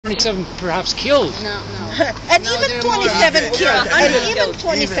27 perhaps killed. No. And even 27 killed. And even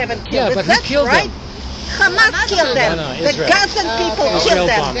 27 killed. Yeah, but who killed them? Hamas killed them. No, The Israel. Gazan people Israel killed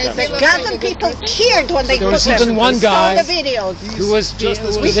them. bombed them. The Gazan people cheered when they There put was them. even one We saw guy the videos. who was We in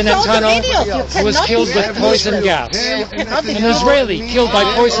saw the Antano, videos. You who was cannot killed with deny poison it. gas. An An Israeli killed by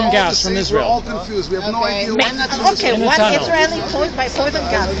poison gas from We're all Israel. confused. We have no idea Okay, In the one tunnel. Israeli killed by poison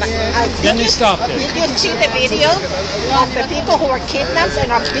gas. Then they stopped it. Did you see the videos of the people who were kidnapped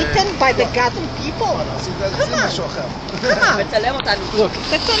and are beaten by the Gazan people? Come on. Look,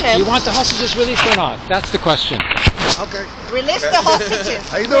 you want the hostages released or not? That's the question. Okay. Release the hostages.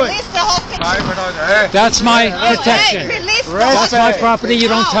 How you doing? Release the hostages. That's my protection. Hey, release the That's my hostages. property you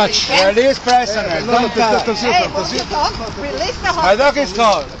don't touch. Release prisoners, don't touch. Hey, won't you talk? Release the My dog hostages. is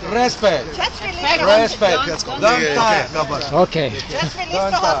called respect. Just release the hostages. Respect. Don't touch. Okay. Just release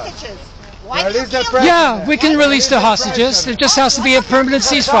the hostages. Why do you Release the kill prisoners. Yeah, we can release the hostages. There just has to be a permanent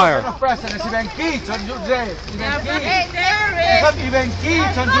ceasefire. Prisoners, even kids on your jail. Even kids. Hey, You terrorists! have even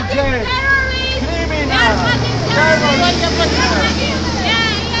kids on your jail. Terrorists!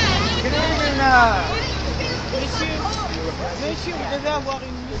 Criminal. Monsieur, vous devez avoir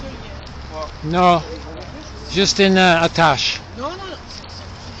une muselière. No, just in attache. Non,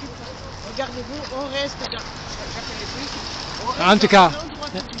 regardez-vous, on reste dans... En tout cas,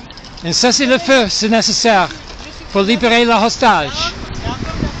 un cessez-le-feu, c'est nécessaire pour libérer la hostage.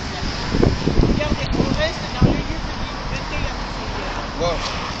 Regardez, on reste dans le lieu public. Mettez la muselière.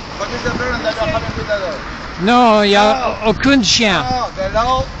 What is the problem that you're having with the dog? Non, il n'y a aucun chien. No, the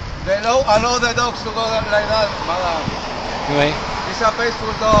law allow the dogs to go like that, madam. Oui, It's a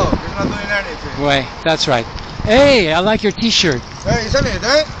peaceful dog. It's not doing anything. oui, that's right. Hey, I like your t-shirt. Hey, isn't it,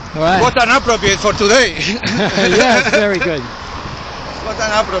 eh? Ouais. What an appropriate for today. Yes, very good. What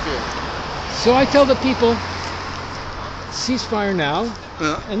an appropriate. So I tell the people, ceasefire now,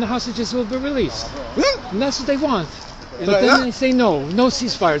 Yeah. and the hostages will be released. And that's what they want. But like then that? they say no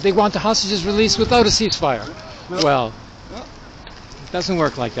ceasefire. They want the hostages released without a ceasefire. Well, it doesn't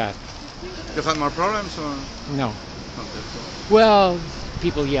work like that. You have more problems or? No. Well,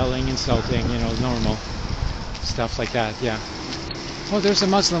 people yelling, insulting, normal stuff like that, yeah. Oh, there's a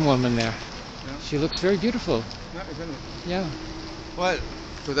Muslim woman there. She looks very beautiful. Yeah, isn't it? Yeah. Well,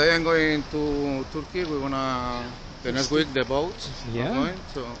 today I'm going to Turkey. We're gonna the next week the boats Yeah. are going.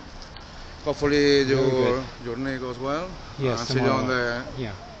 So hopefully Very your good. journey goes well. Yes, And see you on tomorrow. the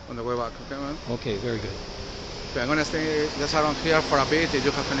Yeah. way back. Okay, man. Okay, very good. Okay, I'm gonna stay just around here for a bit. If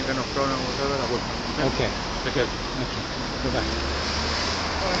you have any kind of problem or whatever, I will. Okay. Take care. Okay. Goodbye.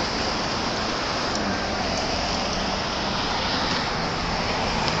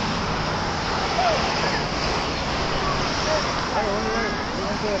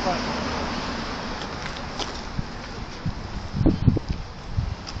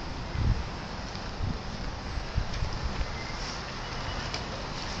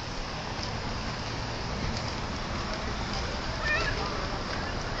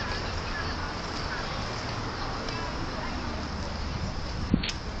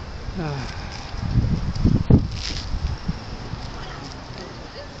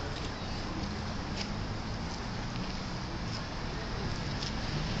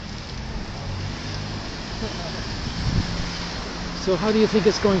 So how do you think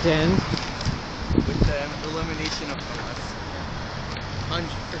it's going to end? With the elimination of Hamas. 100%.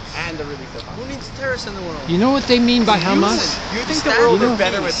 And the release of Hamas. Who needs terrorists in the world? You know what they mean by Hamas? You think the world You is know-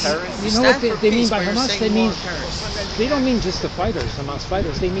 better with terrorists? You know what they mean by but you're Hamas? saying They more mean terrorists. they don't mean just the fighters, Hamas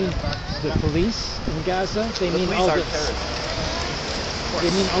fighters. They mean the police in Gaza. They The mean police all are the terrorists.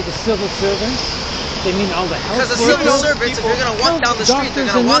 they mean all the civil servants. They mean all the health Because the workers. civil servants, if you're going to walk down the street, they're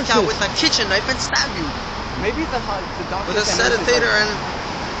Doctors going to and walk out nurses. with a kitchen knife and stab you. Maybe the doctors With a sedator and...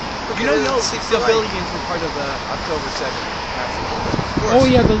 You know civilians were part of the October 7th massacre. Oh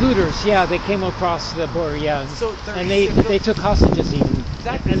yeah, the looters. Yeah, they came across the border. Yeah, So and they took hostages even,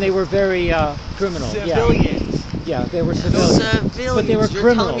 Exactly. and they were very criminal. Civilians. Yeah, they were civilians. But they were You're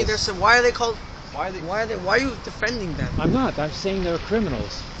criminals. telling me there's some... Why are they called... Why are they? Why are you defending them? I'm not. I'm saying they're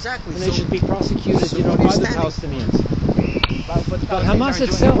criminals, Exactly. and they should be proprosecuted, so you know, what are you by the standing? Palestinians. But the But Palestinians Hamas aren't doing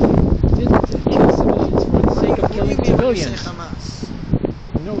itself didn't kill civilians for the sake of What do you killing mean when you civilians. say Hamas?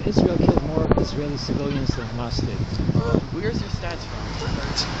 No, Israel killed more Israeli civilians than Hamas did. Where's your stats from?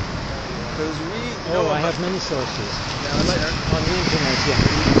 Because we Oh, I have many sources. On the internet, yeah.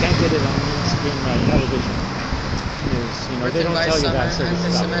 You can't get it on mainstream television news. You know, they Written don't by tell you some that sort of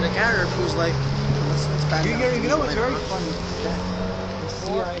stuff. anti-Semitic Arab who's like, let's back You up. know what's very funny?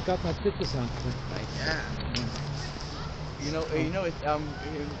 See, I got my fitness on. Yeah.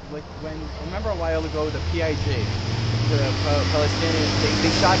 Like when remember a while ago the PIJ Palestinians,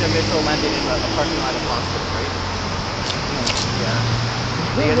 they shot a missile landed in a parking lot of hospital, right? Yeah.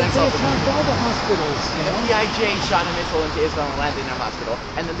 They attacked all the hospitals. You know? The PIJ shot a missile into Israel and landed in a hospital,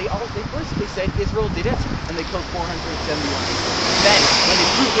 and then they said Israel did it, and they killed 471 people. Then when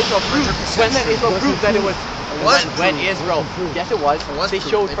Israel proved that it was when Israel, yes it was. They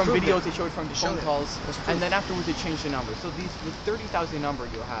showed from videos, they showed from phone calls, and then afterwards they changed the number. So the 30,000 number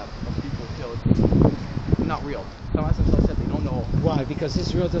you have of people killed, not real. Hamas themselves said they don't know. Why? Because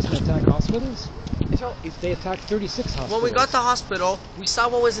Israel doesn't attack hospitals? Israel, they attacked 36 hospitals. When we got the hospital, we saw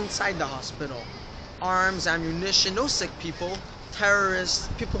what was inside the hospital. Arms, ammunition, no sick people, terrorists,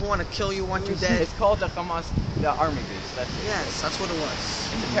 people who want to kill you, want you dead. It's called the Hamas, the army base. That's it. Yes, that's what it was.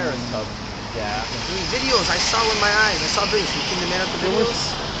 It's a terrorist hub. Yeah. Videos, I saw with my eyes. I saw videos. You think they made up the videos?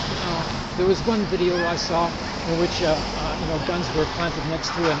 There was one video I saw in which guns were planted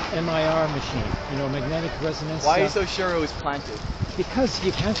next to an MIR machine, magnetic resonance. Why are you so sure it was planted? Because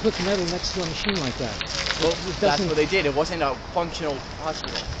you can't put metal next to a machine like that. Well, that's what they did. It wasn't a functional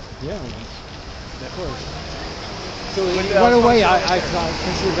hospital. Yeah, of course. So right away, I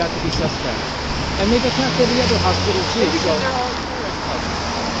consider that to be suspect. And they've attacked every other hospital too. Because they're all terrorist hubs.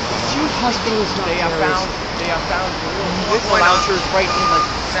 Huge hospitals, not they have found missile launchers right in the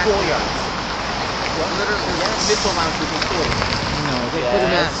schoolyards. Literally, yes. Missile launchers in schools. No, they put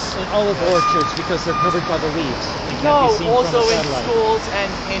them in olive orchards because they're covered by the leaves. No, also in schools and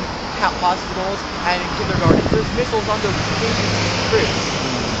in hospitals and in kindergartens. There's missiles on those cribs.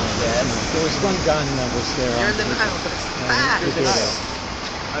 Yes. There was one gun that was there. You're in denial, but it's bad.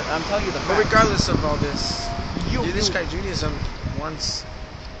 I'm telling you the But fact. regardless of all this, this guy Judaism wants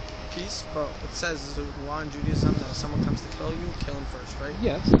peace, but it says the law in Judaism that if someone comes to kill you, kill him first, right?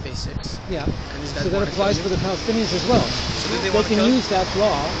 Yes. Basics. Yeah. And these guys so that applies for the Palestinians as well. So they can use that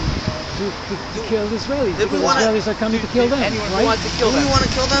law to kill Israelis because Israelis are coming to kill them. Anyone right? who wants to kill them. Do we want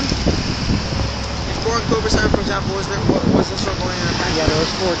to kill them? Before October 7th, for example, was Israel going in attack? Yeah, there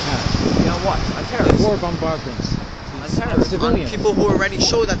was 4 attacks. You know what? On terrorists. 4 bombardments. On terrorists. Civilians. On people who already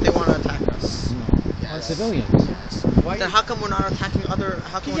show that they want to attack us. No. Yes. On civilians. Yes. Then how come we're not attacking other?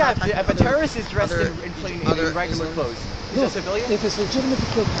 How come we're not attacking if a terrorist is dressed in regular clothes, he's a civilian. If it's legitimate to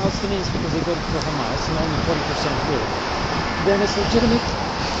kill Palestinians because they voted for Hamas and only 40% do, then it's legitimate,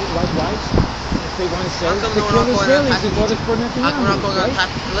 likewise, if they want to say, to kill Israelis who voted for Netanyahu. How come we're not going to attack?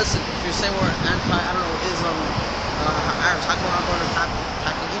 Listen, if you're saying we're anti-Islam, Arabs, how come we're not going to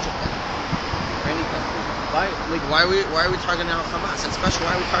attacking Egypt then? Or any country? Why are we targeting out Hamas? And especially,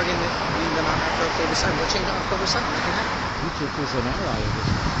 why are we targeting them out after October 7th? We're changing October 7th. It can happen. Egypt is an ally of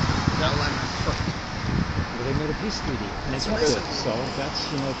Israel. Well, they made a peace treaty, and they kept it. So that's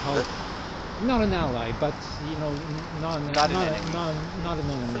not an ally, but not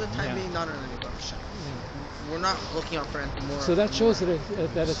an enemy. For the time being, not an enemy. We're not looking out for anything more. So that shows that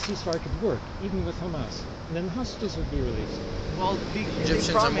a ceasefire could work, even with Hamas. And then the hostages would be released. Well, the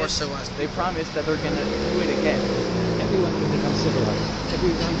Egyptians are more civilized. They promised that they're going to do it again. Everyone can become civilized.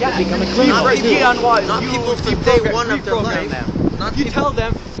 Everyone can become a criminal. Not people from day one of their life. You tell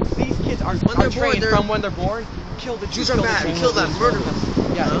them these kids are trained from when they're born. Kill the Jews. Jews are bad. Kill them. Murder them.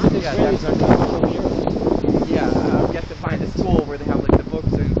 Israelis are going to kill the Arabs. You have to find a school where they have the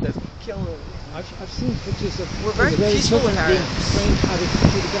books and it says kill. I've seen pictures of very Israeli peaceful children being trained how to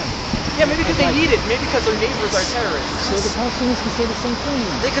shoot a gun. Yeah, maybe because they need it. Maybe because their neighbors are terrorists. So the Palestinians can say the same thing.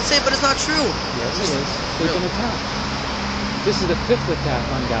 They can say, but it's not true. Yes, it is. They've been attacked. This is the 5th attack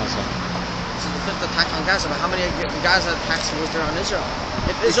on Gaza. This is the 5th attack on Gaza, but how many Gaza attacks was there on Israel?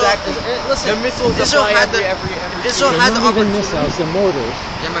 Exactly. Listen, the missiles Israel had every Israel had the not even opportunity. missiles, the mortars,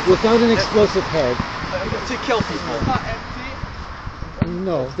 without an explosive head. To kill people.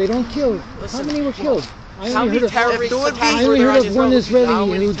 No, they don't kill. How many were killed? I only heard of one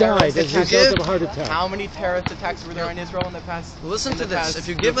Israeli who died as a result of a heart attack. How many terrorist attacks were there on Israel in the past? Listen to this. If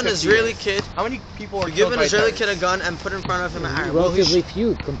you give an Israeli kid, how many people are give an Israeli kid a gun and put in front of him an Arab? Relatively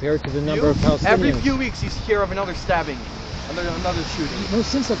few compared to the number of Palestinians. Every few weeks you hear of another stabbing, another shooting. No,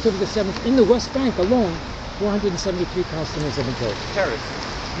 since October the 7th, in the West Bank alone, 473 Palestinians have been killed. Terrorists?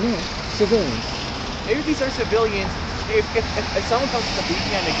 No, civilians. Maybe these are civilians. If someone comes with a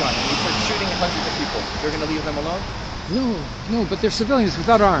BB and a gun and they start shooting hundreds of people, you're going to leave them alone? No, but they're civilians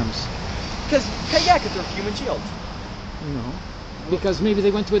without arms. Because they're human shields. No, because maybe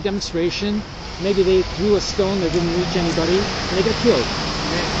they went to a demonstration, maybe they threw a stone that didn't reach anybody, and they got killed.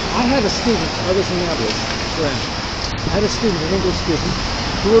 I had a student, I was in Nablus, I had a student, an English student,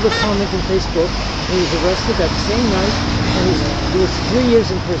 who wrote a comment on Facebook, and he was arrested that same night, and he was 3 years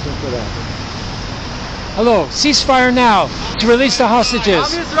in prison for that. Hello, ceasefire now to release the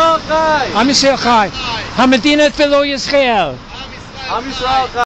hostages. Am Yisrael Chai. Hamadinat velo Yisrael.